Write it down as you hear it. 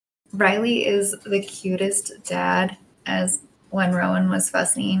Riley is the cutest dad. As when Rowan was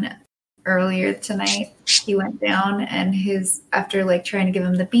fussing earlier tonight, he went down and after like trying to give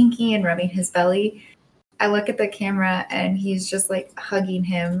him the binky and rubbing his belly, I look at the camera and he's just like hugging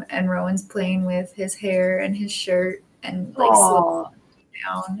him, and Rowan's playing with his hair and his shirt and like slowing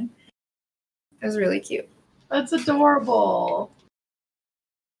down. It was really cute. That's adorable.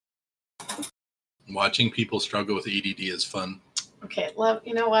 Watching people struggle with ADD is fun. Okay, love.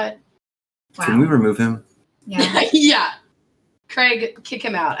 You know what? Wow. Can we remove him? Yeah. Yeah. Craig, kick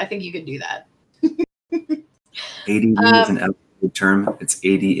him out. I think you could do that. ADD is an outdated term. It's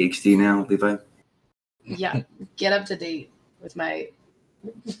ADHD now, Levi. Yeah. Get up to date with my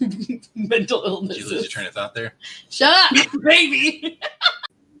mental illness. Did you lose your train of thought there? Shut up, baby.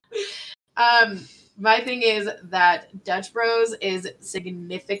 My thing is that Dutch Bros is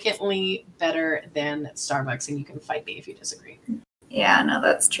significantly better than Starbucks, and you can fight me if you disagree. Yeah, no,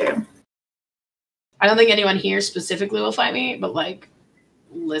 that's true. I don't think anyone here specifically will fight me, but like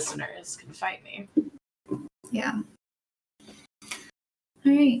listeners can fight me. Yeah.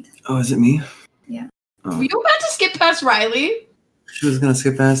 All right. Oh, is it me? Yeah. Oh, Were you about to skip past Riley? she was gonna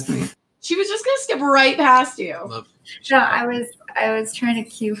skip past me. She was just gonna skip right past you. Love. No, I was trying to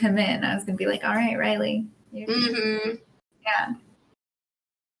cue him in. I was gonna be like, all right, Riley. Mm-hmm. Yeah.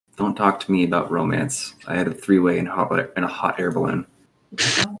 Don't talk to me about romance. I had a 3-way in a hot air balloon.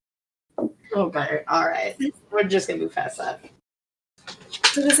 Okay, all right. We're just gonna move past that.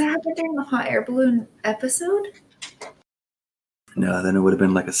 So does that happen during the hot air balloon episode? No, then it would have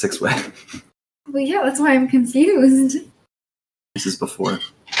been like a 6-way. Well, yeah, that's why I'm confused. This is before.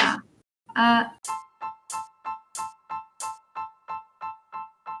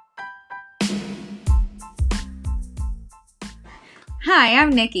 Hi, I'm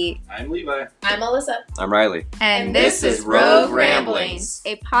Nikki, I'm Levi. I'm Melissa. I'm Riley. and this is Rogue Ramblings,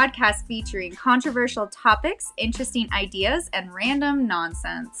 a podcast featuring controversial topics, interesting ideas, and random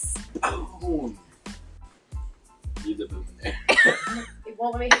nonsense. Oh. Leave the boom in there. It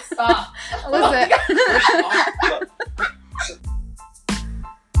won't let me stop.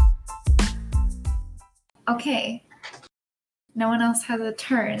 Okay. No one else has a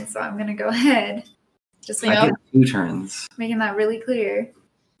turn, so I'm gonna go ahead. Just I get 2 turns. making that really clear.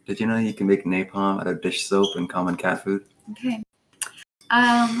 Did you know you can make napalm out of dish soap and common cat food? Okay.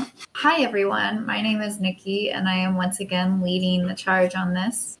 Hi everyone. My name is Nikki, and I am once again leading the charge on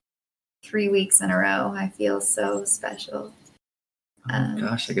this. 3 weeks in a row. I feel so special. Oh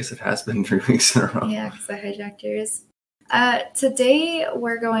gosh, I guess it has been 3 weeks in a row. Yeah, because I hijacked yours. Today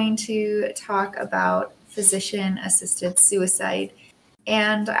we're going to talk about physician-assisted suicide.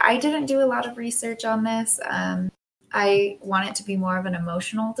 And I didn't do a lot of research on this. I want it to be more of an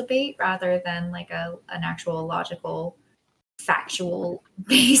emotional debate rather than like an actual logical,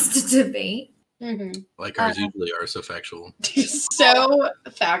 factual-based debate. Mm-hmm. Like ours usually are so factual. So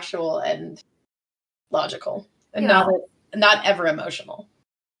factual and logical, and Yeah. not ever emotional.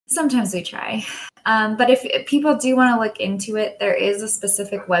 Sometimes we try. But if people do want to look into it, there is a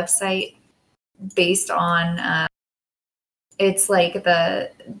specific website based on it's like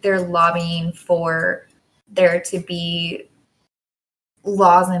they're lobbying for there to be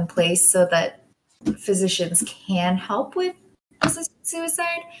laws in place so that physicians can help with assisted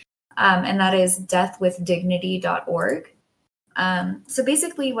suicide, and that is deathwithdignity.org. So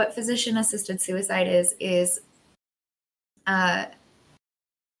basically what physician assisted suicide is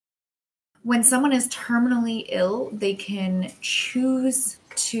when someone is terminally ill, they can choose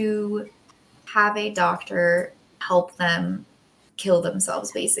to have a doctor help them kill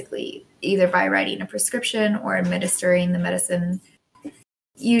themselves, basically, either by writing a prescription or administering the medicine.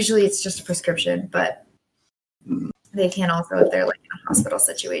 Usually it's just a prescription, but they can also, if they're like in a hospital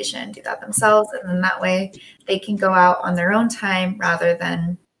situation, do that themselves. And then that way they can go out on their own time rather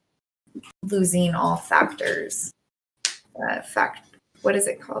than losing all factors. What is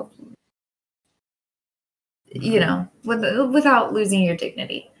it called? You know, without losing your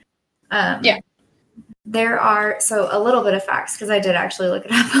dignity. Yeah. There are, so a little bit of facts, because I did actually look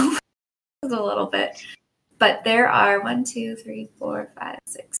it up a little bit. But there are 1, 2, 3, 4, 5,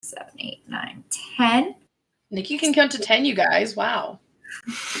 6, 7, 8, 9, 10. Nikki can count to 10, you guys. Wow.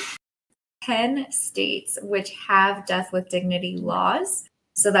 10 states which have death with dignity laws.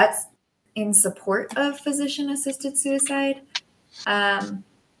 So that's in support of physician-assisted suicide. And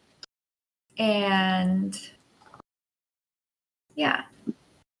yeah,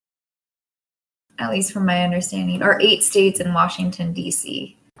 at least from my understanding, or 8 states in Washington,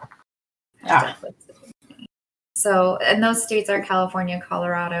 D.C. Yeah. So, and those states are California,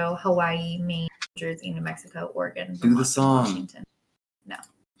 Colorado, Hawaii, Maine, New Jersey, New Mexico, Oregon, Do the song. Washington. No.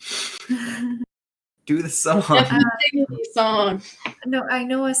 Do the song. Song. No, I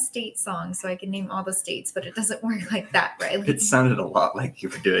know a state song, so I can name all the states, but it doesn't work like that, right? It sounded a lot like you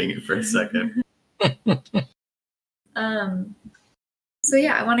were doing it for a second. So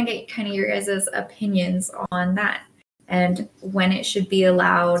yeah, I want to get kind of your guys' opinions on that and when it should be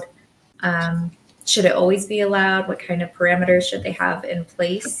allowed. Should it always be allowed? What kind of parameters should they have in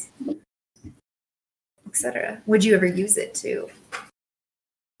place, etc.? Would you ever use it too?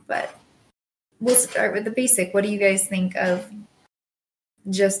 But we'll start with the basic. What do you guys think of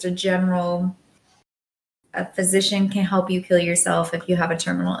just a general, a physician can help you kill yourself if you have a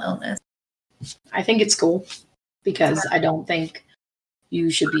terminal illness? I think it's cool because I don't think you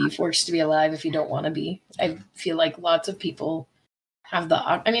should be forced to be alive if you don't want to be. I feel like lots of people have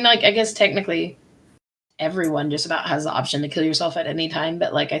I guess technically everyone just about has the option to kill yourself at any time,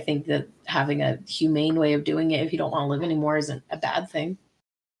 but like I think that having a humane way of doing it if you don't want to live anymore isn't a bad thing.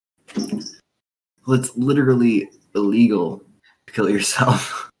 Well, it's literally illegal to kill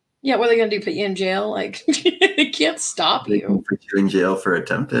yourself. Yeah, what are they gonna do? Put you in jail? Like they can't stop They can you. put you in jail for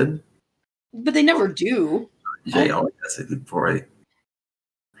attempted But they never do. jail. I guess they did for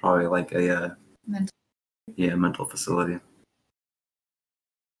probably like a mental facility.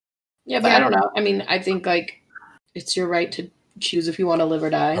 Yeah, but I don't know. I mean, I think like it's your right to choose if you want to live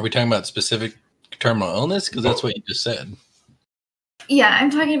or die. Are we talking about specific terminal illness? Because that's what you just said. Yeah, I'm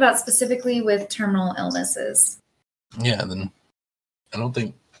talking about specifically with terminal illnesses. Yeah, then I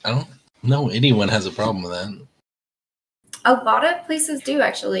don't know anyone has a problem with that. A lot of places do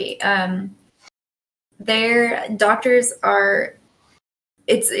actually. Their doctors are.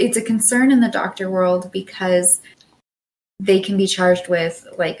 It's a concern in the doctor world because they can be charged with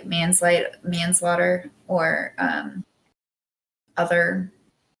like manslaughter or other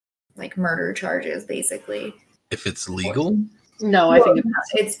like murder charges, basically. If it's legal, No, I think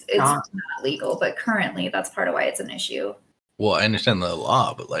it's not. not legal, but currently that's part of why it's an issue. well, I understand the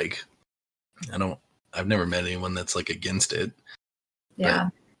law, but like, I've never met anyone that's like against it. Yeah.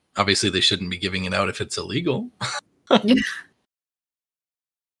 Obviously, they shouldn't be giving it out if it's illegal.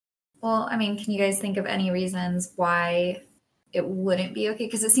 Well, I mean, can you guys think of any reasons why it wouldn't be okay?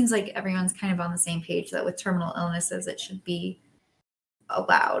 Because it seems like everyone's kind of on the same page that with terminal illnesses, it should be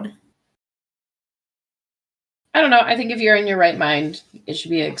allowed. I don't know. I think if you're in your right mind, it should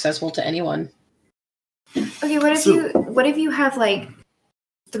be accessible to anyone. Okay, what if you have like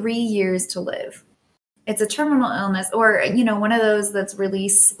 3 years to live? It's a terminal illness, or one of those that's really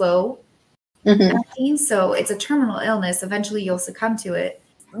slow acting. So it's a terminal illness. Eventually, you'll succumb to it.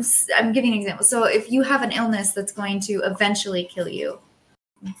 I'm giving an example. So if you have an illness that's going to eventually kill you,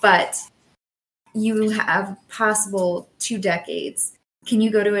 but you have possible 2 decades, can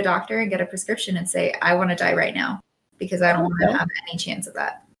you go to a doctor and get a prescription and say, I want to die right now because I don't want to have any chance of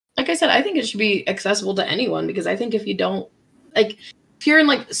that? Like I said, I think it should be accessible to anyone because I think if you don't, like, if you're in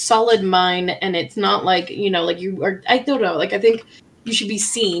like solid mind and it's not like, like you are, I don't know, like I think you should be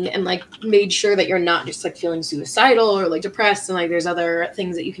seen and like made sure that you're not just like feeling suicidal or like depressed and like there's other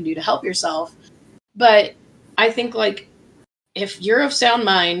things that you can do to help yourself. But I think like if you're of sound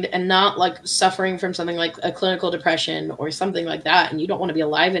mind and not like suffering from something like a clinical depression or something like that and you don't want to be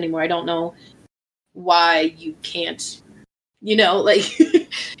alive anymore, I don't know why you can't, like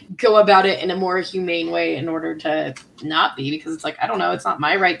go about it in a more humane way in order to not be, because it's like, I don't know, it's not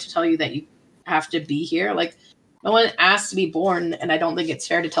my right to tell you that you have to be here. Like, no one asked to be born, and I don't think it's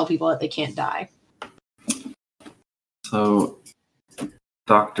fair to tell people that they can't die. So,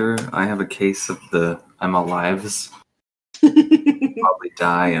 doctor, I have a case of the I'm alives. Probably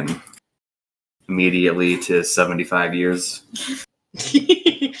die and immediately to 75 years.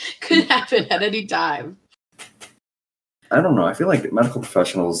 Could happen at any time. I don't know. I feel like medical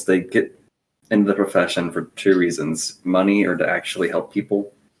professionals, they get into the profession for 2 reasons: money or to actually help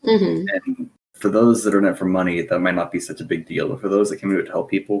people. Mm-hmm. And for those that are in it for money, that might not be such a big deal. But for those that come to it to help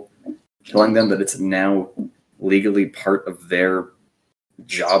people, telling them that it's now legally part of their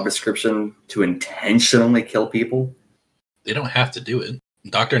job description to intentionally kill people. They don't have to do it.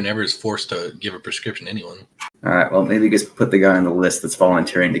 Doctor never is forced to give a prescription to anyone. All right, well, maybe just put the guy on the list that's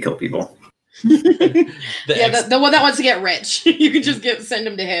volunteering to kill people. The one that wants to get rich. You can just send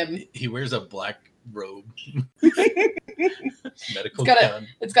him to him. He wears a black robe. Medical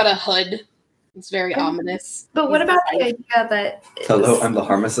It's got a hood. It's very ominous. But what about the idea that... Hello, I'm the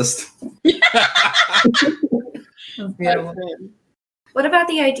pharmacist. What about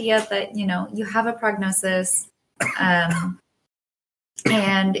the idea that, you have a prognosis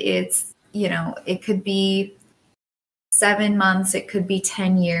and it's, it could be 7 months, it could be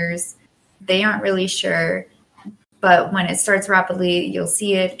 10 years. They aren't really sure. but when it starts rapidly, you'll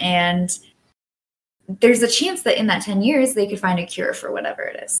see it. And there's a chance that in that 10 years, they could find a cure for whatever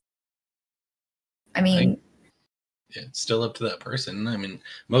it is. I mean, it's still up to that person. I mean,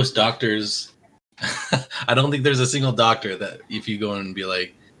 most doctors, I don't think there's a single doctor that if you go in and be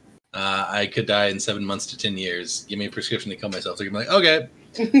like, I could die in 7 months to 10 years, give me a prescription to kill myself. They're gonna be like, okay.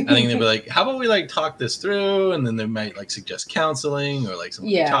 I think they'd be like, how about we like talk this through? And then they might like suggest counseling or like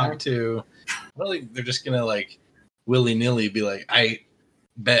someone to talk to. I don't think they're just gonna like willy-nilly be like, I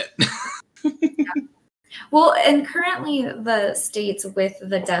bet. Well, and currently the states with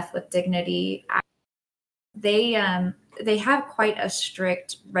the Death with Dignity Act, they have quite a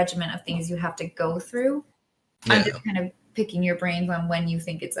strict regimen of things you have to go through. Yeah. I'm just kind of picking your brains on when you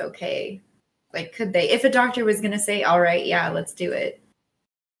think it's okay. Like, could they, if a doctor was going to say, all right, yeah, let's do it,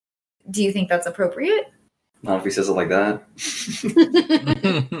 do you think that's appropriate? Not if he says it like that.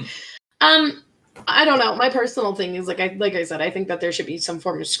 I don't know. My personal thing is like I said, I think that there should be some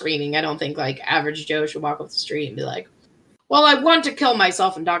form of screening. I don't think like average Joe should walk off the street and be like, well, I want to kill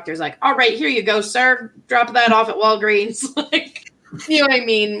myself. And doctor's like, all right, here you go, sir. Drop that off at Walgreens. Like, you know what I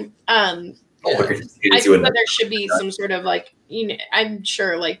mean? I think that there should be some sort of like, you know, I'm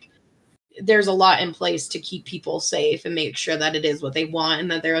sure like there's a lot in place to keep people safe and make sure that it is what they want and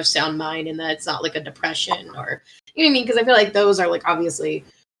that they're of sound mind and that it's not like a depression or, you know what I mean? Because I feel like those are like obviously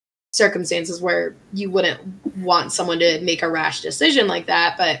circumstances where you wouldn't want someone to make a rash decision like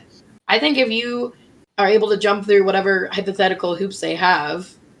that. But I think if you are able to jump through whatever hypothetical hoops they have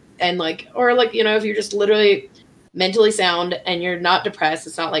and like, or like, you know, if you're just literally mentally sound and you're not depressed,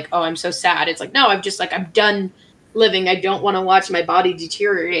 it's not like, oh, I'm so sad. It's like, no, I'm just like, I'm done living. I don't want to watch my body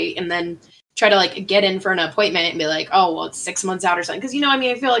deteriorate and then try to like get in for an appointment and be like, oh, well, it's 6 months out or something. Because, you know, I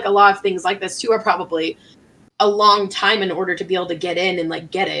mean, I feel like a lot of things like this too are probably a long time in order to be able to get in and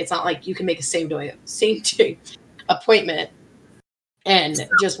like get it. It's not like you can make a same day appointment and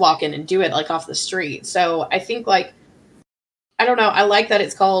just walk in and do it like off the street. So I think like, I don't know. I like that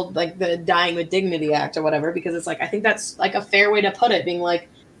it's called like the Dying with Dignity Act or whatever, because it's like, I think that's like a fair way to put it, being like,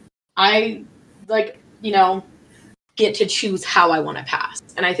 I like, you know, get to choose how I want to pass.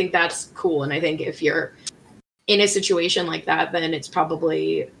 And I think that's cool. And I think if you're in a situation like that, then it's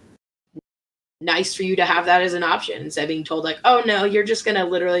probably nice for you to have that as an option instead of being told like, oh no, you're just going to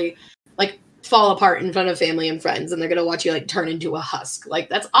literally like fall apart in front of family and friends and they're going to watch you like turn into a husk. Like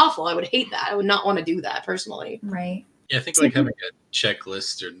that's awful. I would hate that. I would not want to do that personally. Right. Yeah, I think like having a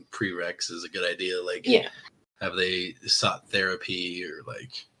checklist or prereqs is a good idea. Like, yeah, have they sought therapy or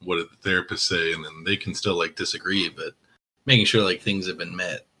like what did the therapist say? And then they can still like disagree, but making sure like things have been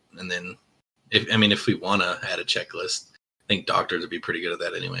met. And then if we want to add a checklist, I think doctors would be pretty good at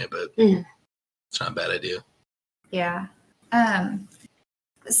that anyway, but it's not a bad idea. Yeah.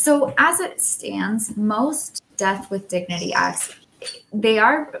 So as it stands, most Death with Dignity acts, they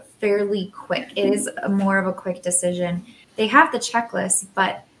are fairly quick. It is more of a quick decision. They have the checklist,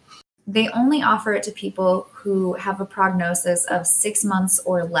 but they only offer it to people who have a prognosis of 6 months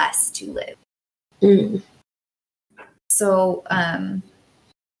or less to live. So,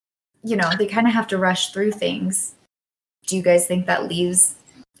 you know, they kind of have to rush through things. Do you guys think that leaves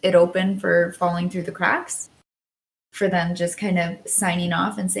it open for falling through the cracks? For them just kind of signing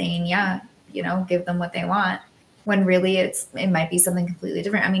off and saying, yeah, you know, give them what they want, when really it might be something completely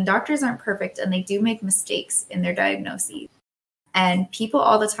different. I mean, doctors aren't perfect and they do make mistakes in their diagnoses. And people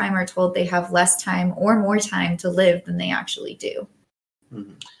all the time are told they have less time or more time to live than they actually do.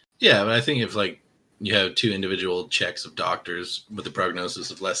 Yeah, but I think if like you have two individual checks of doctors with a prognosis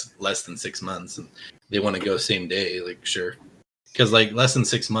of less than 6 months and they want to go same day, like sure. Because like less than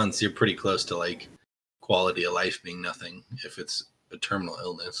 6 months, you're pretty close to like quality of life being nothing if it's a terminal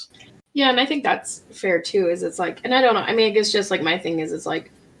illness. Yeah, and I think that's fair too, is it's like, and I don't know, I mean, I guess just like my thing is, it's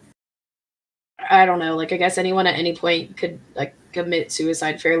like, I don't know, like I guess anyone at any point could like commit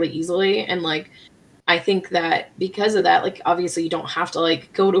suicide fairly easily. And like, I think that because of that, like obviously you don't have to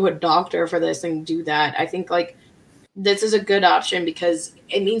like go to a doctor for this and do that. I think like this is a good option because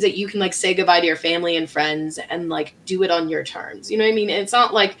it means that you can like say goodbye to your family and friends and like do it on your terms. You know what I mean? And it's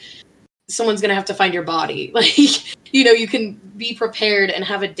not like someone's gonna have to find your body. Like, you know, you can be prepared and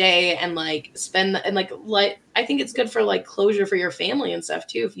have a day and like spend and like I think it's good for like closure for your family and stuff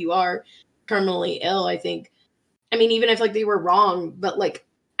too. If you are terminally ill, I think, I mean, even if like they were wrong, but like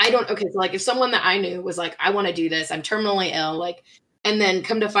so like if someone that I knew was like, I want to do this, I'm terminally ill, like, and then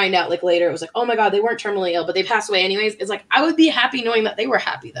come to find out like later it was like, oh my god, they weren't terminally ill but they passed away anyways, it's like I would be happy knowing that they were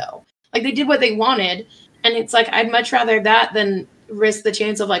happy though, like they did what they wanted. And it's like I'd much rather that than risk the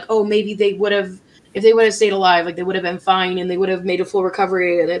chance of like, oh, maybe if they would have stayed alive, like they would have been fine and they would have made a full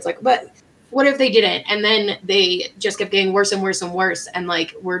recovery. And it's like, but what if they didn't? And then they just kept getting worse and worse and worse. And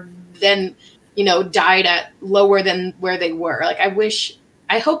like, were then, died at lower than where they were. Like,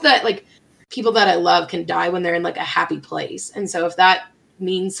 I hope that like people that I love can die when they're in like a happy place. And so if that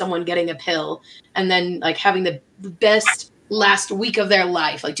means someone getting a pill and then like having the best last week of their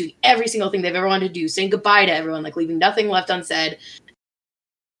life, like doing every single thing they've ever wanted to do, saying goodbye to everyone, like leaving nothing left unsaid,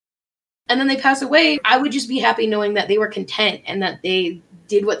 and then they pass away, I would just be happy knowing that they were content and that they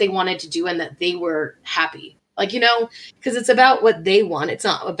did what they wanted to do and that they were happy. Like, because it's about what they want. It's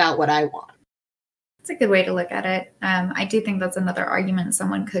not about what I want. It's a good way to look at it. I do think that's another argument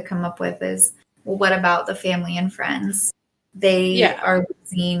someone could come up with is, well, what about the family and friends? They are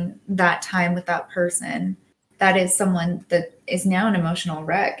losing that time with that person. That is someone that is now an emotional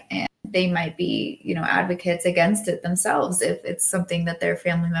wreck, and they might be, advocates against it themselves if it's something that their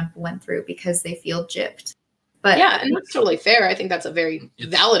family member went through because they feel gypped. But yeah, and that's totally fair. I think that's a very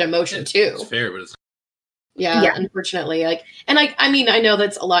valid emotion too. It's fair, but it's yeah, unfortunately, and I mean, I know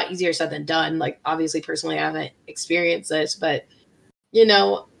that's a lot easier said than done. Like, obviously, personally, I haven't experienced this, but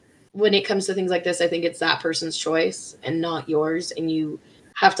when it comes to things like this, I think it's that person's choice and not yours, and you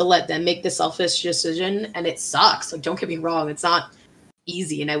have to let them make the selfish decision. And it sucks. Like, don't get me wrong, it's not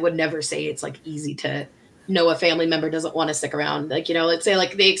easy, and I would never say it's like easy to know a family member doesn't want to stick around. Like, let's say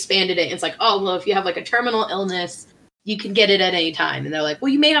like they expanded it. It's like, oh, well, if you have like a terminal illness, you can get it at any time. And they're like,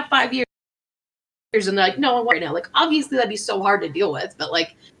 well, you may have 5 years. And they're like, no, right now. Like, obviously that'd be so hard to deal with, but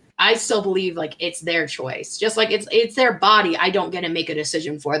like, I still believe like it's their choice. Just like it's their body. I don't get to make a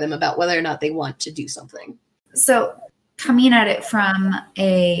decision for them about whether or not they want to do something. So coming at it from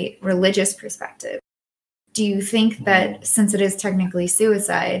a religious perspective, do you think that since it is technically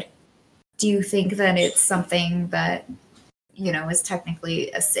suicide, do you think that it's something that, is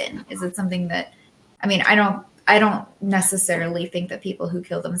technically a sin? Is it something that, I mean, I don't necessarily think that people who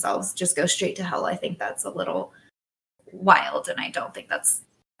kill themselves just go straight to hell. I think that's a little wild, and I don't think that's,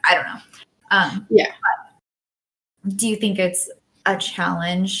 I don't know. Yeah. Do you think it's a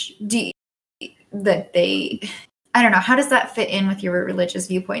challenge? I don't know. How does that fit in with your religious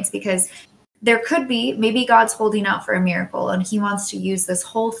viewpoints? Because there could be, maybe God's holding out for a miracle and he wants to use this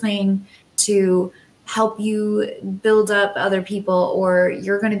whole thing to help you build up other people, or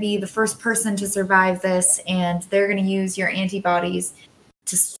you're going to be the first person to survive this and they're going to use your antibodies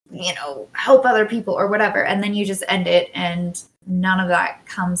to, help other people or whatever. And then you just end it and none of that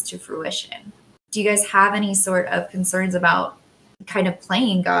comes to fruition. Do you guys have any sort of concerns about kind of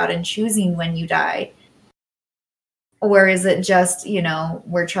playing God and choosing when you die? Or is it just,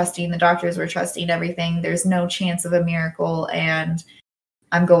 we're trusting the doctors, we're trusting everything, there's no chance of a miracle, and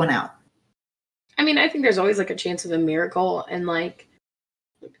I'm going out? I mean, I think there's always like a chance of a miracle, and like,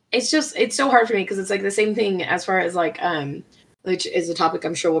 it's so hard for me because it's like the same thing as far as like, which is a topic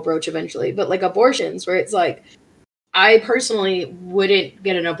I'm sure we'll broach eventually, but like abortions, where it's like, I personally wouldn't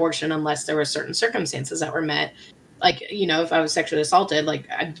get an abortion unless there were certain circumstances that were met. Like, if I was sexually assaulted, like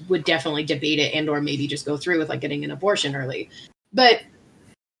I would definitely debate it and or maybe just go through with like getting an abortion early. But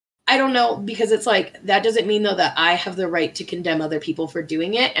I don't know, because it's like, that doesn't mean though that I have the right to condemn other people for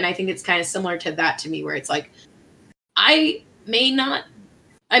doing it. And I think it's kind of similar to that to me, where it's like, I may not,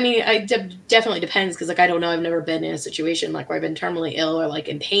 I mean, definitely depends. Cause like, I don't know, I've never been in a situation like where I've been terminally ill or like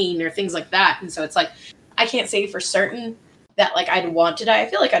in pain or things like that. And so it's like, I can't say for certain that like I'd want to die. I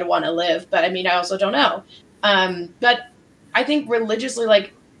feel like I'd want to live, but I mean, I also don't know. But I think religiously,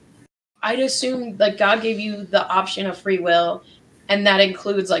 like, I'd assume like God gave you the option of free will, and that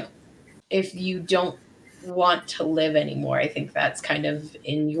includes like if you don't want to live anymore. I think that's kind of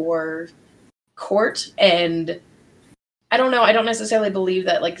in your court, and I don't know. I don't necessarily believe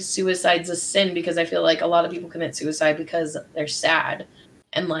that like suicide's a sin, because I feel like a lot of people commit suicide because they're sad,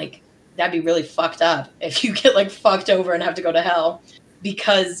 and like that'd be really fucked up if you get like fucked over and have to go to hell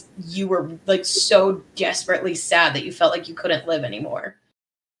because you were like so desperately sad that you felt like you couldn't live anymore.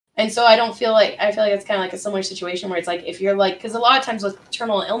 And so I feel like it's kind of like a similar situation where it's like, if you're like, because a lot of times with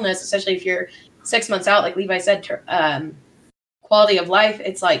terminal illness, especially if you're 6 months out, like Levi said, quality of life,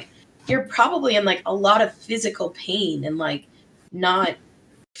 it's like you're probably in like a lot of physical pain and like not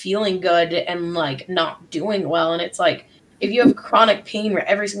feeling good and like not doing well. And it's like, if you have chronic pain where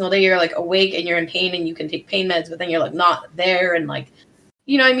every single day you're like awake and you're in pain and you can take pain meds, but then you're like not there, and like,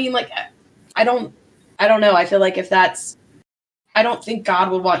 you know what I mean? Like, I don't know. I feel like I don't think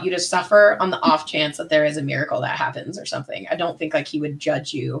God would want you to suffer on the off chance that there is a miracle that happens or something. I don't think like he would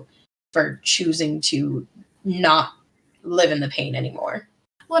judge you for choosing to not live in the pain anymore.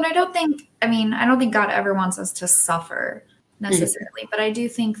 Well, and I don't think God ever wants us to suffer necessarily, but I do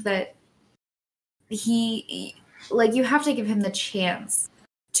think that you have to give him the chance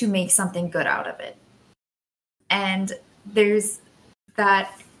to make something good out of it. And there's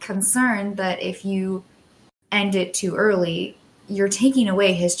that concern that if you end it too early, you're taking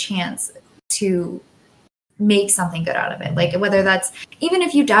away his chance to make something good out of it. Like whether that's, even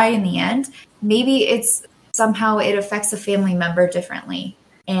if you die in the end, maybe it's somehow it affects a family member differently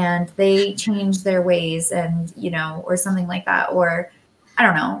and they change their ways and, you know, or something like that. Or I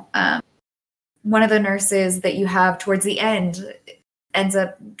don't know, one of the nurses that you have towards the end ends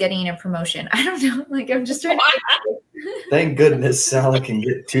up getting a promotion. I don't know. Like, I'm just trying to. Thank goodness Sally can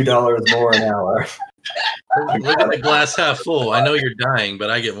get $2 more an hour. Look at the glass half full. I know you're dying,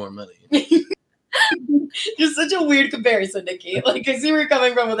 but I get more money. Just such a weird comparison, Nikki. Like, I see where you're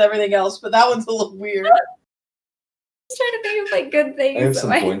coming from with everything else, but that one's a little weird. Just trying to think of like good things. I have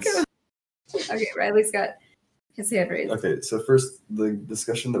some points. Okay, Riley's got his hand raised. Okay, so first, the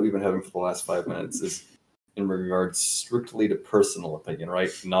discussion that we've been having for the last 5 minutes is in regards strictly to personal opinion, right?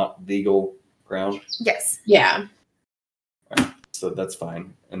 Not legal ground. Yes. Yeah. Right, so that's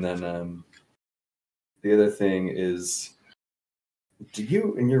fine. And then the other thing is,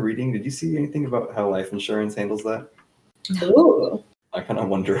 in your reading, did you see anything about how life insurance handles that? Ooh. I kind of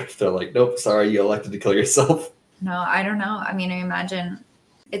wonder if they're like, nope, sorry, you elected to kill yourself. No, I don't know. I mean, I imagine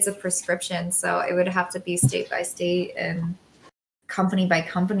it's a prescription, so it would have to be state by state and company by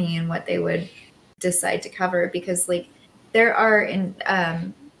company and what they would decide to cover, because like there are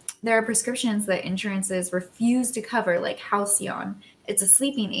prescriptions that insurances refuse to cover, like Halcyon. It's a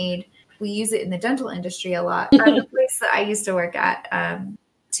sleeping aid. We use it in the dental industry a lot. At the place that I used to work at,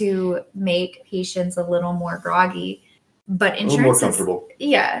 to make patients a little more groggy, but insurance, A little more comfortable.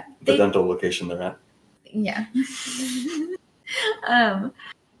 Yeah, The dental location they're at. yeah.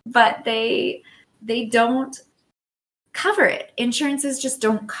 But they don't cover it. Insurances just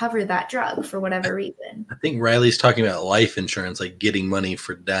don't cover that drug for whatever reason. I think Riley's talking about life insurance, like getting money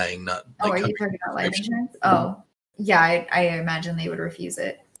for dying, not. Oh, like are you talking about life insurance? Oh, yeah. I imagine they would refuse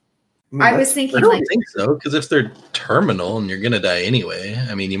it. mean, I was I thinking don't like, think so, because if they're terminal and you're gonna die anyway,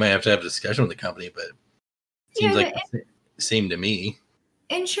 I mean, you might have to have a discussion with the company, but it seems Yeah, like the same to me.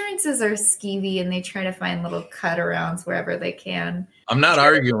 insurances are skeevy and they try to find little cut arounds wherever they can. I'm not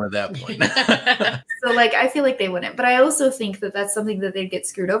arguing with that point. So like, I feel like they wouldn't, but I also think that that's something that they'd get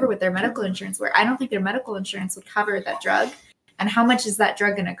screwed over with their medical insurance, where I don't think their medical insurance would cover that drug. And how much is that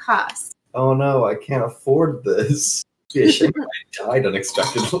drug going to cost? Oh no, I can't afford this. Yeah, she died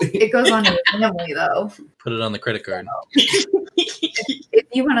unexpectedly. It goes on to your family though. Put it on the credit card. If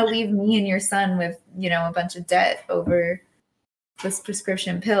you want to leave me and your son with, you know, a bunch of debt over this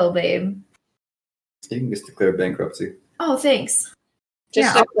prescription pill, babe. You can just declare bankruptcy. Oh, thanks.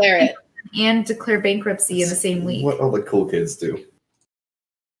 Just Yeah. declare it. And declare bankruptcy in the same week. What all the cool kids do.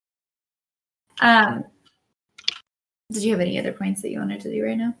 Did you have any other points that you wanted to do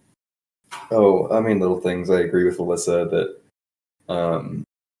right now? Oh, I mean, little things. I agree with Alyssa that,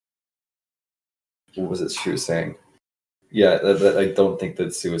 what was it she was saying? Yeah, that I don't think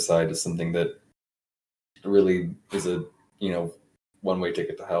that suicide is something that really is a, one-way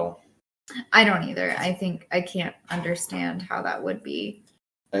ticket to hell. I don't either. I think I can't understand how that would be.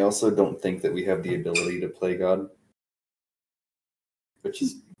 I also don't think that we have the ability to play God, which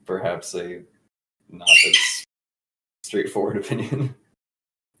is perhaps a not as straightforward opinion.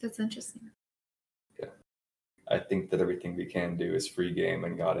 That's interesting. I think that everything we can do is free game,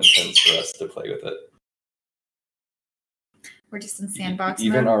 and God intends for us to play with it. We're just in sandbox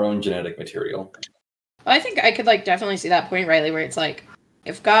Even mode. our own genetic material. I think I could definitely see that point, Riley, where it's like,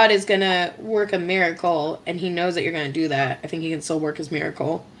 if God is gonna work a miracle and he knows that you're gonna do that, I think he can still work his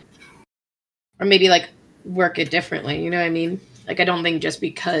miracle. Or maybe work it differently, you know what I mean? I don't think just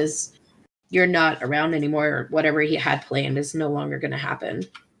because you're not around anymore or whatever he had planned is no longer gonna happen.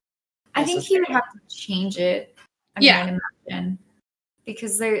 I think he would have to change it. I'd imagine.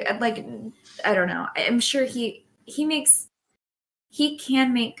 Because they're I don't know. I'm sure he can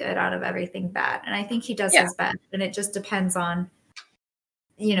make good out of everything bad. And I think he does his best. And it just depends on,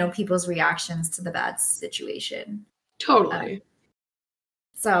 people's reactions to the bad situation. Totally.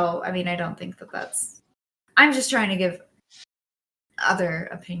 So, I mean, I don't think that's... I'm just trying to give other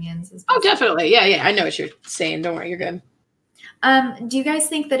opinions. Oh, definitely. Yeah. I know what you're saying. Don't worry. You're good. Do you guys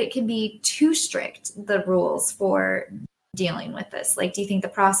think that it can be too strict, the rules for dealing with this? Do you think the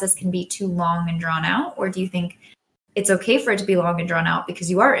process can be too long and drawn out? Or do you think it's okay for it to be long and drawn out because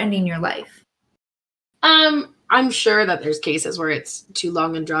you are ending your life? I'm sure that there's cases where it's too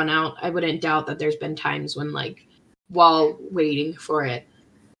long and drawn out. I wouldn't doubt that there's been times when, while waiting for it,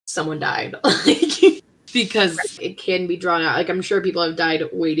 someone died. Because it can be drawn out. I'm sure people have died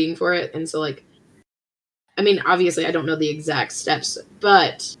waiting for it. And so, I mean, obviously, I don't know the exact steps,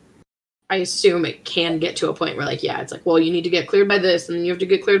 but I assume it can get to a point where, like, yeah, it's like, well, you need to get cleared by this, and you have to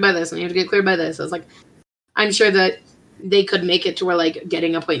get cleared by this, and you have to get cleared by this. I was like, I'm sure that they could make it to where, like,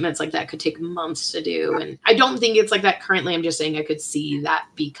 getting appointments like that could take months to do. And I don't think it's like that currently. I'm just saying I could see that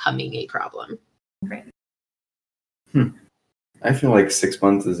becoming a problem. Right. I feel like 6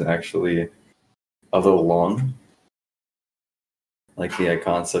 months is actually a little long. Like the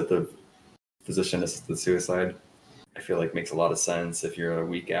concept of physician-assisted suicide, I feel like makes a lot of sense if you're a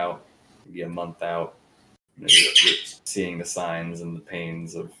week out, maybe a month out. You know, you're seeing the signs and the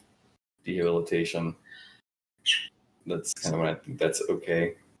pains of debilitation. That's kind of when I think that's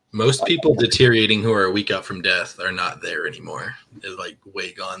okay. Most people deteriorating who are a week out from death are not there anymore. They're like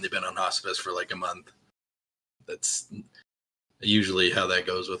way gone. They've been on hospice for like a month. That's usually how that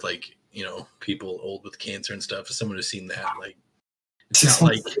goes with, like, you know, people old with cancer and stuff. If someone who's seen that, like, it's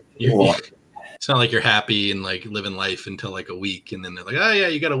not like you're happy and like living life until like a week, and then they're like, oh yeah,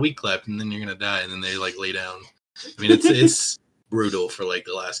 you got a week left, and then you're gonna die, and then they like lay down. I mean, it's brutal for like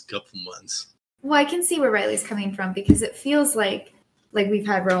the last couple months. Well, I can see where Riley's coming from, because it feels like we've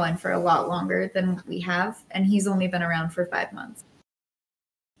had Rowan for a lot longer than we have, and he's only been around for 5 months.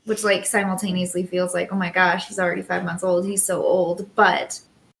 Which, like, simultaneously feels like, oh my gosh, he's already 5 months old. He's so old. But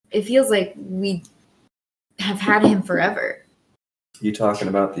it feels like we have had him forever. You talking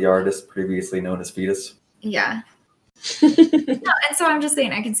about the artist previously known as Fetus? Yeah. No, and so I'm just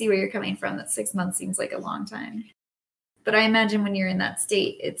saying, I can see where you're coming from, that 6 months seems like a long time. But I imagine when you're in that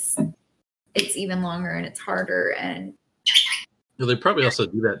state, it's even longer and it's harder. And Well, they probably also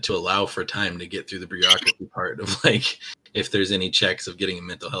do that to allow for time to get through the bureaucracy part of, like, if there's any checks of getting a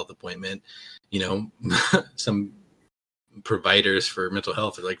mental health appointment. You know, some providers for mental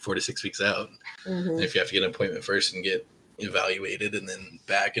health are like 4 to 6 weeks out. Mm-hmm. If you have to get an appointment first and get evaluated and then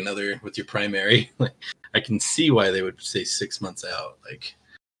back another with your primary, like, I can see why they would say 6 months out, like,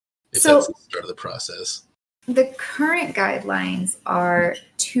 if So- that's the start of the process. the current guidelines are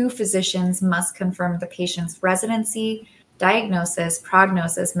 2 physicians must confirm the patient's residency, diagnosis,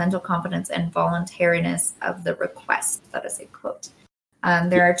 prognosis, mental competence, and voluntariness of the request. That is a quote.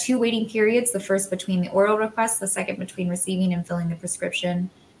 There are 2 waiting periods, the first between the oral request, the second between receiving and filling the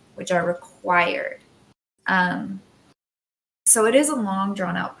prescription, which are required. So it is a long,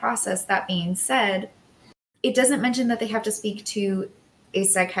 drawn-out process. That being said, it doesn't mention that they have to speak to a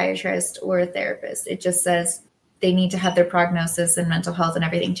psychiatrist or a therapist. It just says they need to have their prognosis and mental health and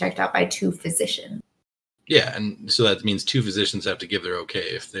everything checked out by 2 physicians. Yeah, and so that means 2 physicians have to give their okay.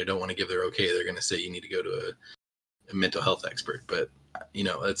 If they don't want to give their okay, they're going to say you need to go to a mental health expert. But, you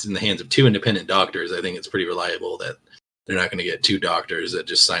know, it's in the hands of 2 independent doctors. I think it's pretty reliable that they're not going to get 2 doctors that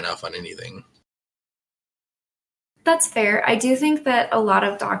just sign off on anything. That's fair. I do think that a lot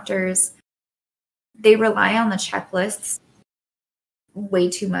of doctors, they rely on the checklists way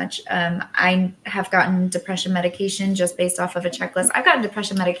too much. I have gotten depression medication just based off of a checklist. I've gotten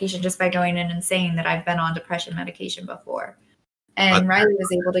depression medication just by going in and saying that I've been on depression medication before. And Riley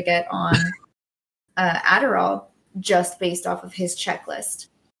was able to get on Adderall just based off of his checklist.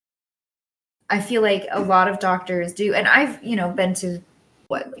 I feel like a lot of doctors do, and I've, been to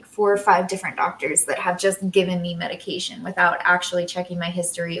 4 or 5 different doctors that have just given me medication without actually checking my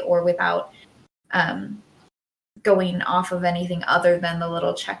history or without going off of anything other than the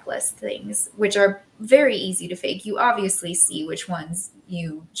little checklist things, which are very easy to fake. You obviously see which ones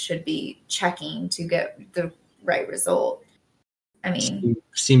you should be checking to get the right result. I mean,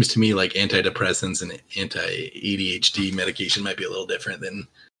 Seems to me like antidepressants and anti-ADHD medication might be a little different than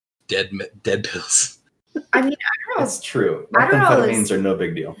dead pills. I mean, That's true. Adderall Methamphetamines is- are no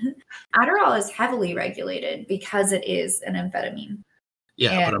big deal. Adderall is heavily regulated because it is an amphetamine.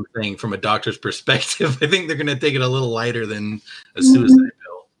 Yeah, And- but I'm saying from a doctor's perspective, I think they're going to take it a little lighter than a suicide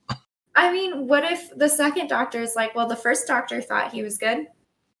pill. I mean, what if the second doctor is like, well, the first doctor thought he was good?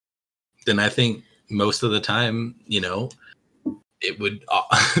 Then I think most of the time, it would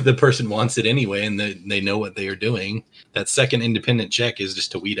the person wants it anyway, and they know what they are doing. That second independent check is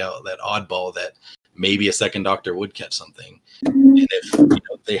just to weed out that oddball that maybe a second doctor would catch something. And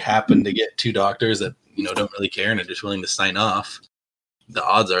if they happen to get 2 doctors that don't really care and are just willing to sign off, the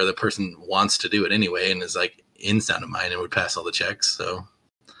odds are the person wants to do it anyway and is like in sound of mind and would pass all the checks. So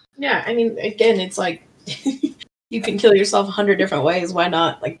Yeah, I mean, again, it's like you can kill yourself 100 different ways. Why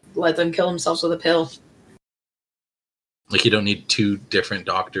not let them kill themselves with a pill? like you don't need 2 different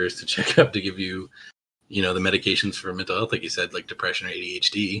doctors to check up to give you the medications for mental health, like you said, like depression or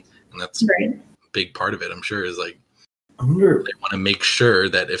ADHD. And that's Right. a big part of it, I'm sure, is like I wonder. they want to make sure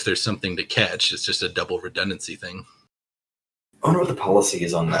that if there's something to catch, it's just a double redundancy thing. I wonder what the policy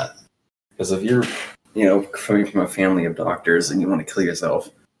is on that. Because if you're coming from a family of doctors and you want to kill yourself,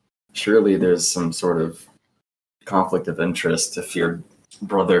 surely there's some sort of conflict of interest if your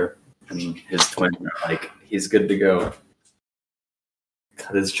brother and his twin are like, he's good to go.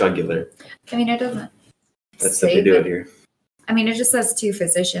 Cut his jugular. I mean, it doesn't. That's what they do it here. I mean, it just says 2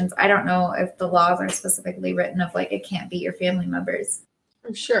 physicians. I don't know if the laws are specifically written of like it can't be your family members.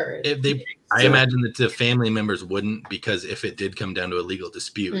 I'm sure. I imagine that the family members wouldn't, because if it did come down to a legal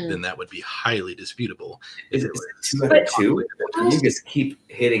dispute, then that would be highly disputable. Is it 2 out of 2? You just keep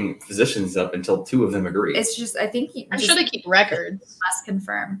hitting physicians up until 2 of them agree. It's just, I think I'm sure they keep records. Must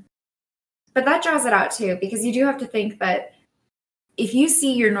confirm. But that draws it out too, because you do have to think that if you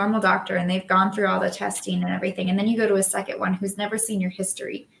see your normal doctor and they've gone through all the testing and everything, and then you go to a second one who's never seen your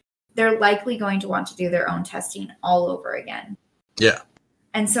history, they're likely going to want to do their own testing all over again. Yeah.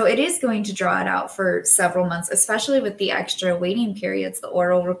 And so it is going to draw it out for several months, especially with the extra waiting periods, the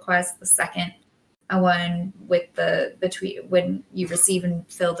oral request, the second one with the between when you receive and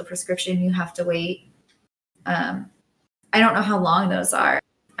fill the prescription, you have to wait. I don't know how long those are.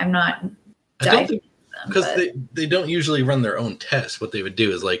 I'm not diving because they don't usually run their own tests. What they would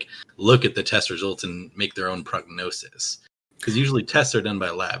do is like look at the test results and make their own prognosis. Because usually tests are done by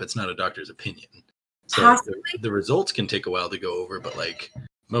a lab. It's not a doctor's opinion. So the results can take a while to go over, but like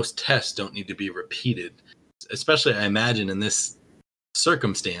most tests don't need to be repeated. Especially, I imagine in this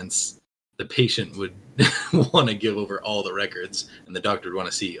circumstance, the patient would want to give over all the records, and the doctor would want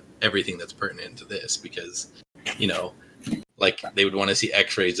to see everything that's pertinent to this because, like they would want to see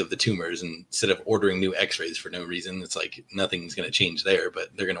x-rays of the tumors, and instead of ordering new x-rays for no reason, it's like nothing's going to change there,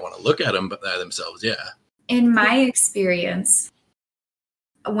 but they're going to want to look at them by themselves. Yeah. In my experience,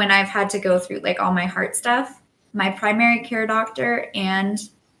 when I've had to go through like all my heart stuff, my primary care doctor and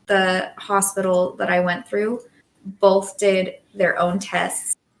the hospital that I went through both did their own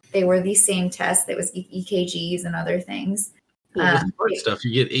tests. They were the same tests. It was EKGs and other things. Well, with heart stuff,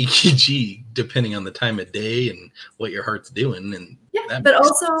 you get EKG depending on the time of day and what your heart's doing. And yeah, but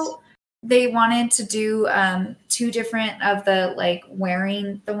also they wanted to do 2 different of the like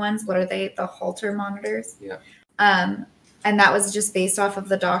wearing the ones. What are they? The Holter monitors. Yeah. And that was just based off of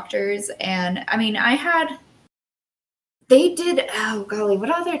the doctors. And I mean, they did, oh golly,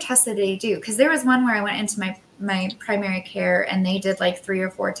 what other tests did they do? Because there was one where I went into my primary care and they did like 3 or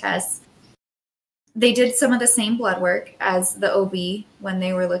 4 tests. They did some of the same blood work as the OB when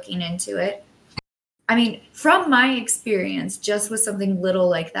they were looking into it. I mean, from my experience, just with something little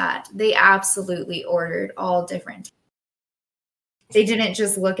like that, they absolutely ordered all different. They didn't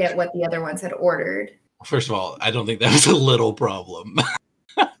just look at what the other ones had ordered. First of all, I don't think that was a little problem.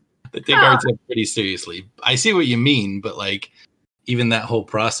 They take heart stuff pretty seriously. I see what you mean, but like even that whole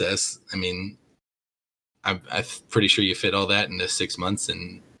process, I mean, I'm pretty sure you fit all that into 6 months,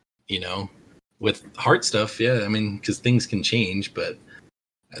 and with heart stuff, yeah, I mean, because things can change, but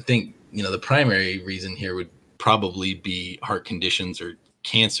I think the primary reason here would probably be heart conditions, or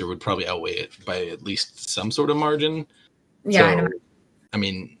cancer would probably outweigh it by at least some sort of margin. Yeah, so, I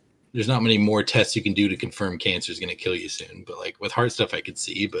mean, there's not many more tests you can do to confirm cancer is going to kill you soon. But like with heart stuff, I could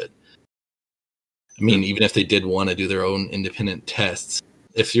see. But I mean, even if they did want to do their own independent tests,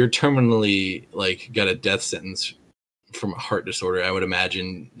 if you're terminally like got a death sentence from a heart disorder, I would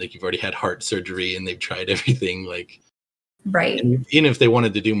imagine like you've already had heart surgery and they've tried everything. Like, right. Even if they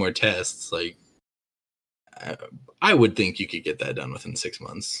wanted to do more tests, like I would think you could get that done within 6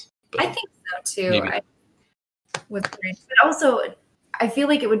 months. But I think so too. But also, I feel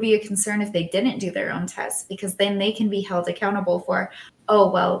like it would be a concern if they didn't do their own tests, because then they can be held accountable for, oh,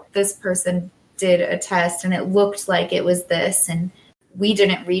 well, this person did a test and it looked like it was this and we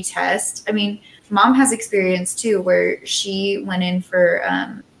didn't retest. I mean, Mom has experience too, where she went in for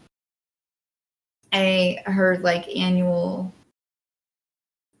her like annual,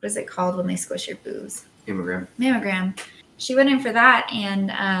 what is it called when they squish your boobs? Mammogram. She went in for that,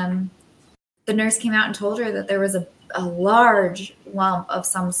 and the nurse came out and told her that there was a large lump of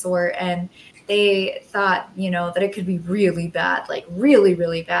some sort, and they thought, that it could be really bad, like really,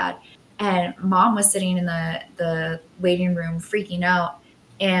 really bad. And Mom was sitting in the waiting room freaking out,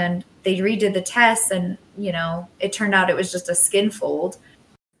 and they redid the tests, and, it turned out it was just a skin fold.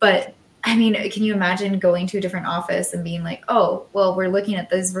 But I mean, can you imagine going to a different office and being like, oh, well, we're looking at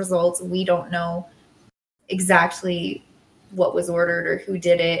these results. We don't know exactly what was ordered or who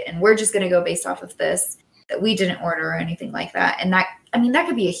did it, and we're just going to go based off of this that we didn't order or anything like that. And that, I mean, that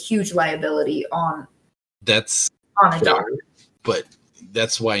could be a huge liability on a doctor. But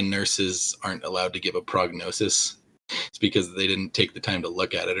that's why nurses aren't allowed to give a prognosis. It's because they didn't take the time to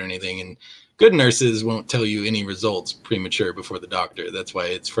look at it or anything. And good nurses won't tell you any results premature before the doctor. That's why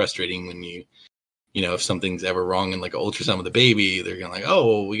it's frustrating when you if something's ever wrong in like an ultrasound with a baby, they're gonna like, oh,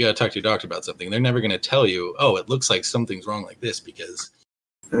 well, we gotta talk to your doctor about something. They're never gonna tell you, oh, it looks like something's wrong like this, because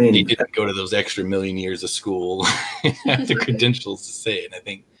they didn't go to those extra million years of school and have the credentials to say it. And I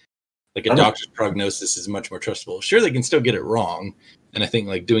think like a doctor's prognosis is much more trustable. Sure, they can still get it wrong, and I think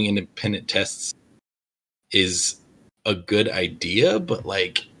like doing independent tests is a good idea, but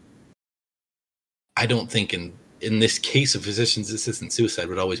like I don't think in this case of physician's assisted suicide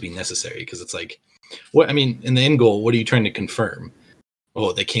would always be necessary, because it's like, what I mean, in the end goal, what are you trying to confirm?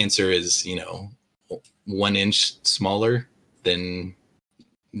 Oh, the cancer is 1 inch smaller than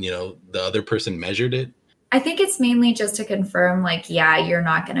the other person measured it. I think it's mainly just to confirm, like, yeah, you're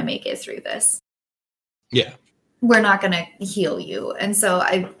not going to make it through this. Yeah, we're not going to heal you. And so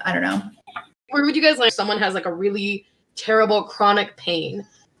I don't know. Where would you guys like someone has like a really terrible chronic pain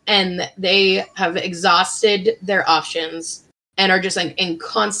and they have exhausted their options and are just like in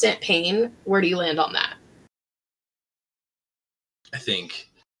constant pain? Where do you land on that? I think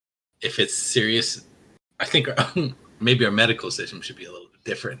if it's serious, I think maybe our medical system should be a little bit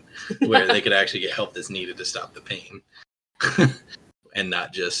different, where they could actually get help that's needed to stop the pain. And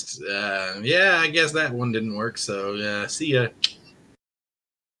not just, I guess that one didn't work, so see ya.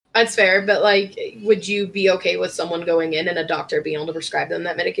 That's fair, but like, would you be okay with someone going in and a doctor being able to prescribe them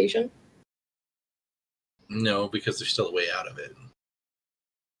that medication? No, because there's still a way out of it.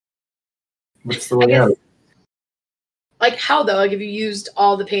 What's the way out? Like, how though? Like, if you used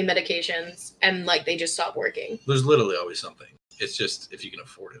all the pain medications and like they just stop working? There's literally always something. It's just if you can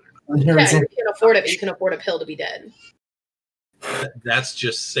afford it or not. Yeah, you can afford it, but you can afford a pill to be dead. That's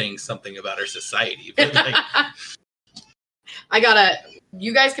just saying something about our society. But like,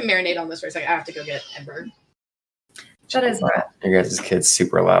 you guys can marinate on this for a second. I have to go get Edward. That is rough. Your guys' kid's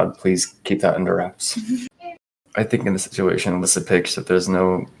super loud. Please keep that under wraps. I think in the situation, Alyssa picks that there's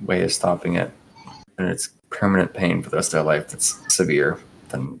no way of stopping it, and it's permanent pain for the rest of their life that's severe,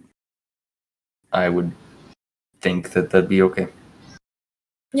 then I would think that that'd be okay.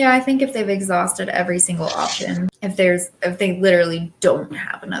 Yeah, I think if they've exhausted every single option, if they literally don't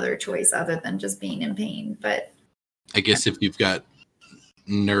have another choice other than just being in pain. But I guess if you've got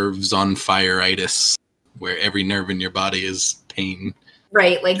nerves on fire-itis, where every nerve in your body is pain,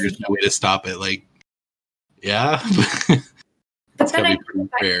 right? Like there's no way to stop it. Like, yeah, but then I be pretty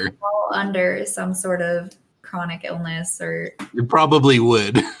fair. Fall under some sort of chronic illness, or You probably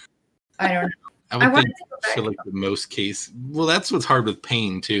would. I don't know. I would think for like the most case. Well, that's what's hard with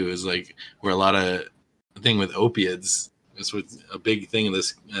pain too, is like where a lot of the thing with opiates is with a big thing in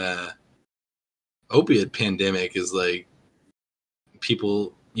this opiate pandemic is like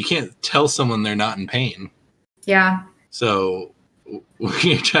people, you can't tell someone they're not in pain. Yeah. So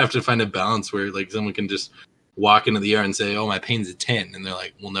we have to find a balance where like someone can just walk into the ER and say, oh, my pain's a 10. And they're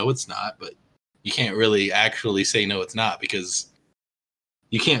like, well, no, it's not. But you can't really actually say, no, it's not, because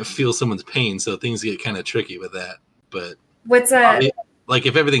you can't feel someone's pain. So things get kind of tricky with that. But what's like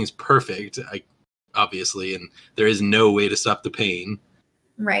if everything's perfect, obviously, and there is no way to stop the pain.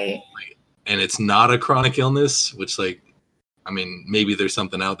 Right. And it's not a chronic illness, which like, I mean, maybe there's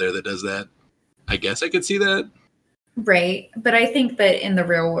something out there that does that. I guess I could see that. Right. But I think that in the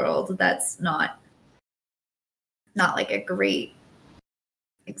real world, that's not like a great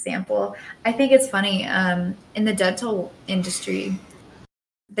example. I think it's funny. In the dental industry,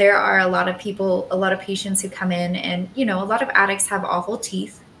 there are a lot of patients who come in and, a lot of addicts have awful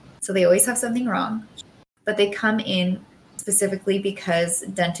teeth. So they always have something wrong. But they come in specifically because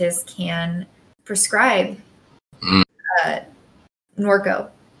dentists can prescribe Norco.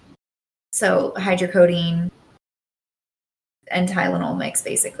 So hydrocodone and Tylenol mix,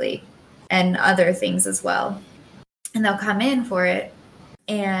 basically, and other things as well. And they'll come in for it.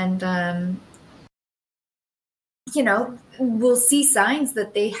 And, we'll see signs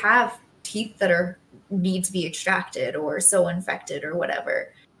that they have teeth that need to be extracted or so infected or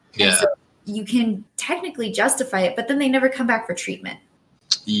whatever. Yeah. And so you can technically justify it, but then they never come back for treatment.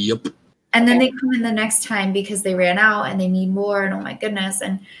 Yep. And then they come in the next time because they ran out and they need more. And oh my goodness.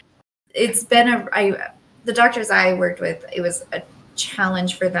 And it's been the doctors I worked with, it was a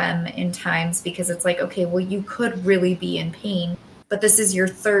challenge for them in times, because it's like, okay, well, you could really be in pain, but this is your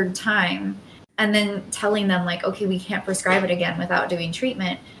third time. And then telling them like, okay, we can't prescribe it again without doing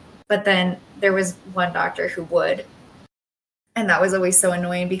treatment. But then there was one doctor who would. And that was always so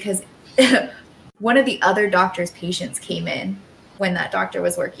annoying, because one of the other doctor's patients came in when that doctor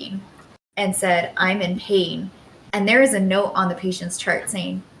was working and said, I'm in pain. And there is a note on the patient's chart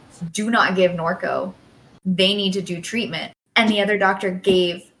saying, do not give Norco. They need to do treatment. And the other doctor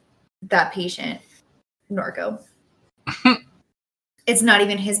gave that patient Norco. it's not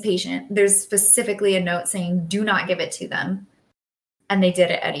even his patient. There's specifically a note saying, do not give it to them. And they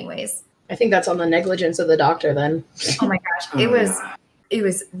did it anyways. I think that's on the negligence of the doctor then. Oh my gosh. It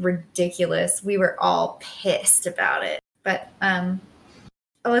was ridiculous. We were all pissed about it. But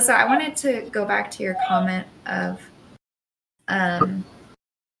Alyssa, I wanted to go back to your comment of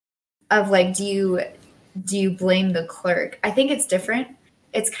like, do you blame the clerk? I think it's different.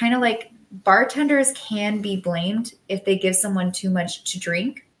 It's kind of like bartenders can be blamed if they give someone too much to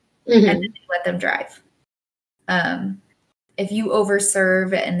drink and then they let them drive. If you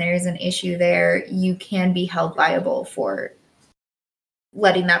overserve and there's an issue there, you can be held liable for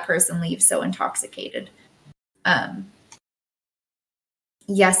letting that person leave so intoxicated.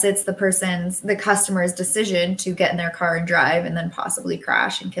 Yes, it's the customer's decision to get in their car and drive and then possibly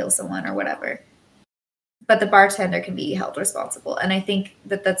crash and kill someone or whatever. But the bartender can be held responsible. And I think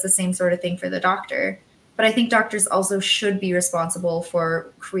that that's the same sort of thing for the doctor. But I think doctors also should be responsible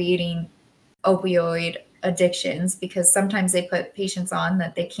for creating opioid addictions, because sometimes they put patients on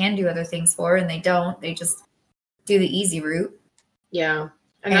that they can do other things for and they don't. They just do the easy route. Yeah.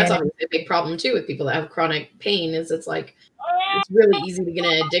 And that's obviously a big problem too with people that have chronic pain, is it's like, it's really easy to get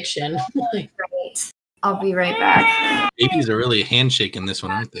an addiction. Right. I'll be right back. Babies are really a handshake in this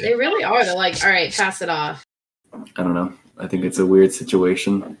one, aren't they? They really are. They're like, all right, pass it off. I don't know. I think it's a weird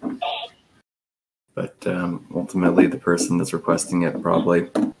situation. But ultimately, the person that's requesting it probably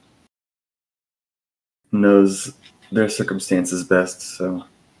knows their circumstances best. So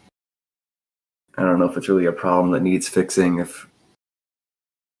I don't know if it's really a problem that needs fixing, if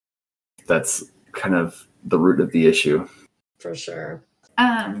that's kind of the root of the issue. For sure.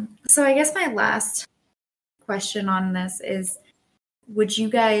 So I guess my last question on this is, would you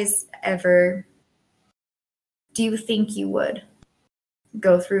guys ever, do you think you would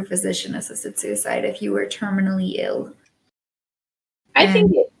go through physician-assisted suicide if you were terminally ill? I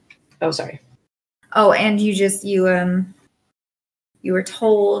think oh, sorry. Oh, and you were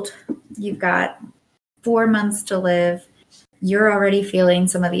told you've got 4 months to live. You're already feeling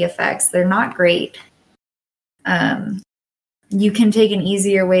some of the effects. They're not great. You can take an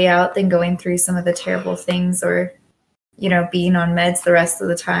easier way out than going through some of the terrible things, or, being on meds the rest of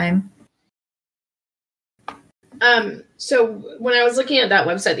the time. So when I was looking at that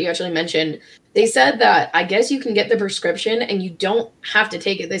website that you actually mentioned, they said that I guess you can get the prescription and you don't have to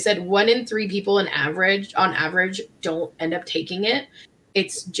take it. They said 1 in 3 people on average don't end up taking it.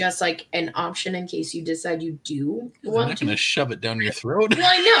 It's just like an option in case you decide you do They're want not to. going to shove it down your throat. Well,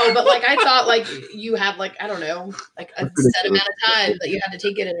 I know, but like I thought like you have like, I don't know, like a set amount of time that you had to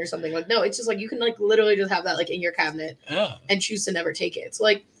take it in or something. Like, no, it's just like you can like literally just have that like in your cabinet and choose to never take it. So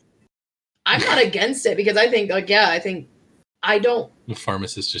like I'm not against it, because I think like, I don't. The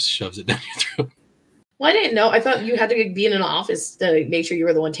pharmacist just shoves it down your throat. Well, I didn't know. I thought you had to be in an office to make sure you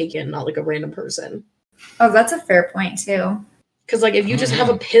were the one taking it, not like a random person. Oh, that's a fair point too. Because like if you just have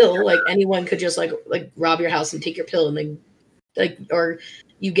a pill, like anyone could just like rob your house and take your pill, and then like, or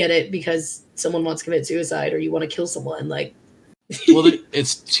you get it because someone wants to commit suicide or you want to kill someone. Like, well,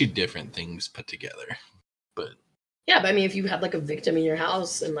 it's 2 different things put together. But yeah, but I mean, if you had like a victim in your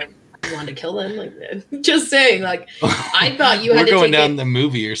house and like you wanted to kill them, like just saying, like I thought you had to going take down it. the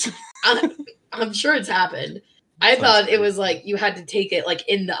movie or something. I'm sure it's happened. I thought it was like you had to take it like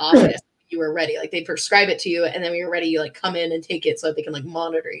in the office. You were ready, like they prescribe it to you, and then when you're ready, you like come in and take it so that they can like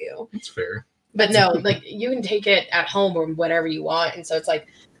monitor you. That's fair. But no, like you can take it at home or whatever you want, and so it's like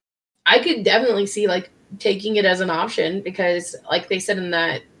I could definitely see like taking it as an option, because like they said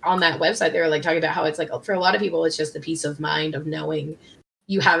on that website, they were like talking about how it's like for a lot of people it's just the peace of mind of knowing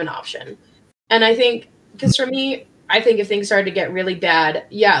you have an option. And I think, because for me, I think if things started to get really bad,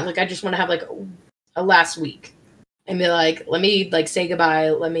 like I just want to have like a last week and be like, let me like say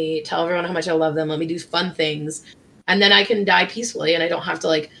goodbye. Let me tell everyone how much I love them. Let me do fun things. And then I can die peacefully. And I don't have to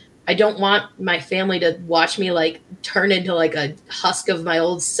like, I don't want my family to watch me like turn into like a husk of my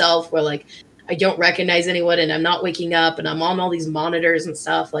old self where like I don't recognize anyone and I'm not waking up and I'm on all these monitors and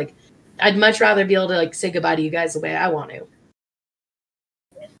stuff. Like I'd much rather be able to like say goodbye to you guys the way I want to.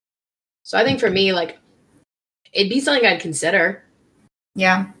 So I think for me, like it'd be something I'd consider.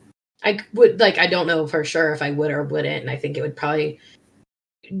 Yeah. I would like, I don't know for sure if I would or wouldn't. And I think it would probably,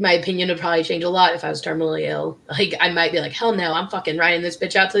 my opinion would probably change a lot if I was terminally ill. Like I might be like, hell no, I'm fucking riding this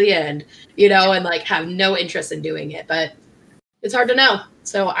bitch out to the end, and like have no interest in doing it, but it's hard to know.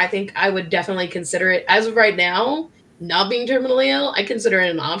 So I think I would definitely consider it. As of right now, not being terminally ill, I consider it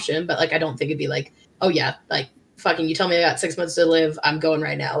an option, but like, I don't think it'd be like, oh yeah, like fucking, you tell me I got 6 months to live, I'm going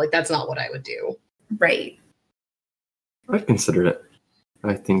right now. Like that's not what I would do. Right. I'd consider it.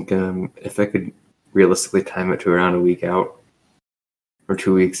 I think if I could realistically time it to around a week out, or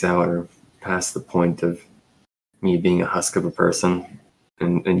 2 weeks out or past the point of me being a husk of a person,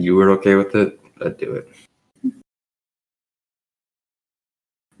 and you were okay with it, I'd do it.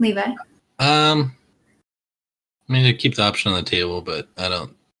 Levi? I mean, to keep the option on the table, but I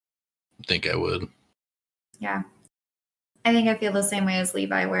don't think I would. Yeah. I think I feel the same way as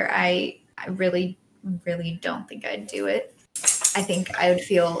Levi, where I really, really don't think I'd do it. I think I would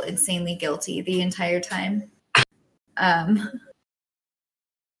feel insanely guilty the entire time. I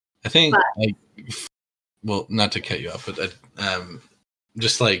think, well, not to cut you off, but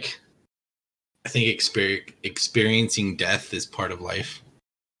just like, I think experiencing death is part of life.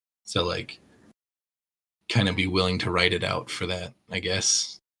 So, like, kind of be willing to write it out for that, I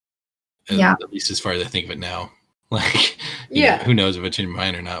guess. Yeah. At least as far as I think of it now. Like, Yeah. who knows if it's in your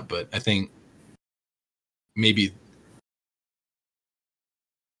mind or not, but I think maybe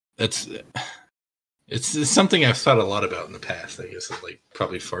it's something I've thought a lot about in the past. I guess I'm like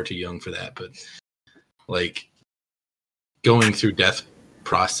probably far too young for that, but like going through death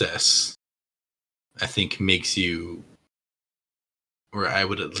process, I think makes you, or I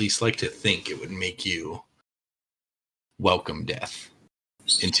would at least like to think it would make you welcome death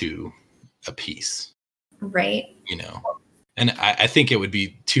into a piece. Right. You know, and I think it would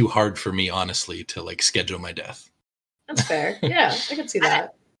be too hard for me, honestly, to like schedule my death. That's fair. Yeah, I can see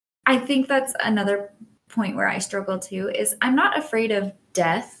that. I think that's another point where I struggle too, is I'm not afraid of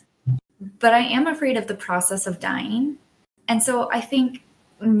death, but I am afraid of the process of dying. And so I think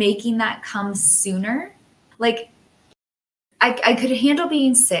making that come sooner, like I could handle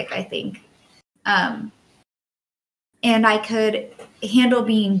being sick, I think. And I could handle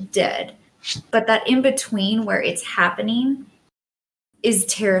being dead. But that in between where it's happening is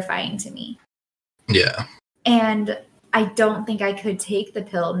terrifying to me. Yeah. And I don't think I could take the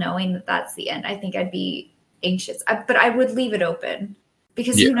pill knowing that that's the end. I think I'd be anxious. But I would leave it open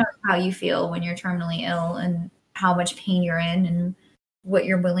because who knows how you feel when you're terminally ill and how much pain you're in and what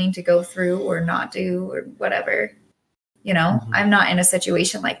you're willing to go through or not do or whatever. You know, I'm not in a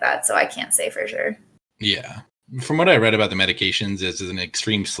situation like that, so I can't say for sure. Yeah. From what I read about the medications, is an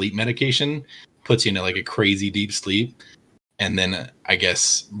extreme sleep medication, puts you into like a crazy deep sleep. And then I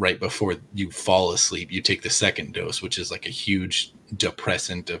guess right before you fall asleep, you take the second dose, which is like a huge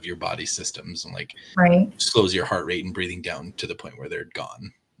depressant of your body systems and like slows your heart rate and breathing down to the point where they're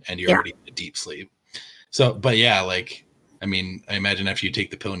gone and you're already in a deep sleep. So, but yeah, like, I mean, I imagine after you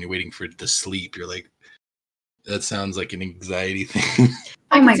take the pill and you're waiting for the sleep, you're like, that sounds like an anxiety thing.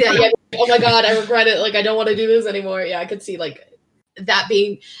 Oh my God. Yeah. Oh my God, I regret it. Like, I don't want to do this anymore. Yeah, I could see like that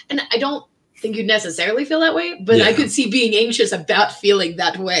being, and I don't think you'd necessarily feel that way, but I could see being anxious about feeling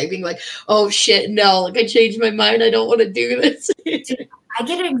that way, being like, oh shit, no, like I changed my mind. I don't want to do this. Dude, I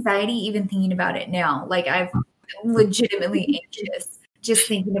get anxiety even thinking about it now. Like I'm legitimately anxious just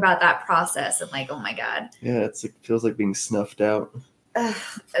thinking about that process. I'm like, oh my God. Yeah, it feels like being snuffed out.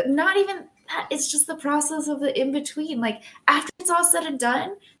 Not even that. It's just the process of the in between. Like after it's all said and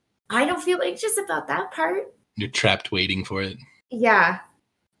done, I don't feel anxious about that part. You're trapped waiting for it. Yeah.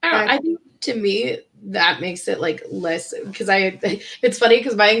 I think to me that makes it like less, because it's funny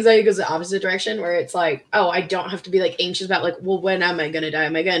because my anxiety goes the opposite direction where it's like, oh, I don't have to be like anxious about like, well, when am I gonna die?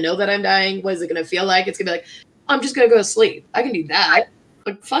 Am I gonna know that I'm dying? What is it gonna feel like? It's gonna be like, I'm just gonna go to sleep. I can do that.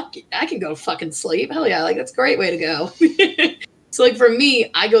 Like fuck, I can go fucking sleep. Hell yeah, like that's a great way to go. So like for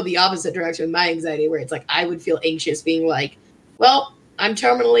me, I go the opposite direction with my anxiety where it's like I would feel anxious being like, well, I'm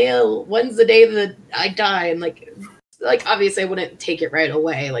terminally ill. When's the day that I die? And like obviously I wouldn't take it right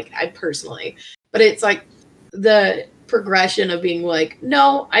away, like I personally, but it's like the progression of being like,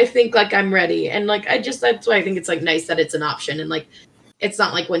 no, I think like I'm ready. And like, that's why I think it's like nice that it's an option. And like, it's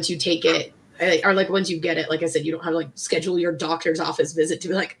not like once you take it or like once you get it, like I said, you don't have to like schedule your doctor's office visit to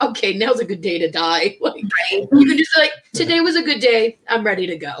be like, okay, now's a good day to die. Like you can just like, today was a good day. I'm ready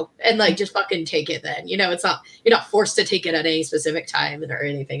to go. And like, just fucking take it then, you know, you're not forced to take it at any specific time or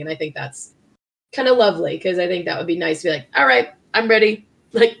anything. And I think that's kind of lovely because I think that would be nice to be like, all right, I'm ready.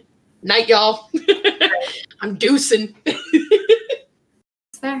 Like, night, y'all. I'm deucing.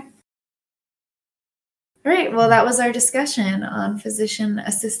 That's fair. All right. Well, that was our discussion on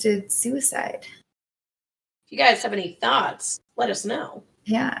physician-assisted suicide. If you guys have any thoughts, let us know.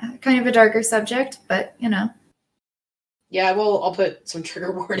 Yeah, kind of a darker subject, but you know. Yeah, I'll put some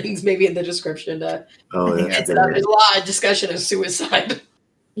trigger warnings maybe in the description to. Oh, yeah. There's a lot of discussion of suicide.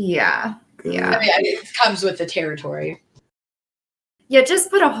 Yeah. Yeah. I mean, it comes with the territory. Yeah,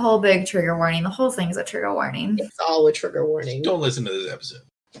 just put a whole big trigger warning. The whole thing's a trigger warning. It's all a trigger warning. Don't listen to this episode.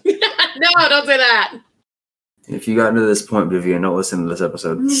 No, don't say that. If you got to this point, Vivian, don't listen to this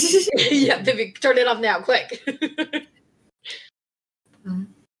episode. Yeah, Vivian, turn it off now, quick.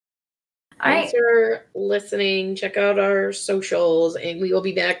 All Thanks right. for listening. Check out our socials, and we will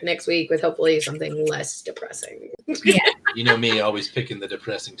be back next week with hopefully something less depressing. You know me, always picking the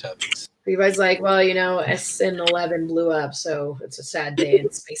depressing topics. Everybody's like, well, SN11 blew up, so it's a sad day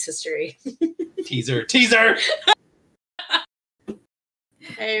in space history. Teaser.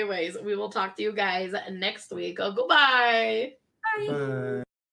 Anyways, we will talk to you guys next week. Oh, goodbye. Bye.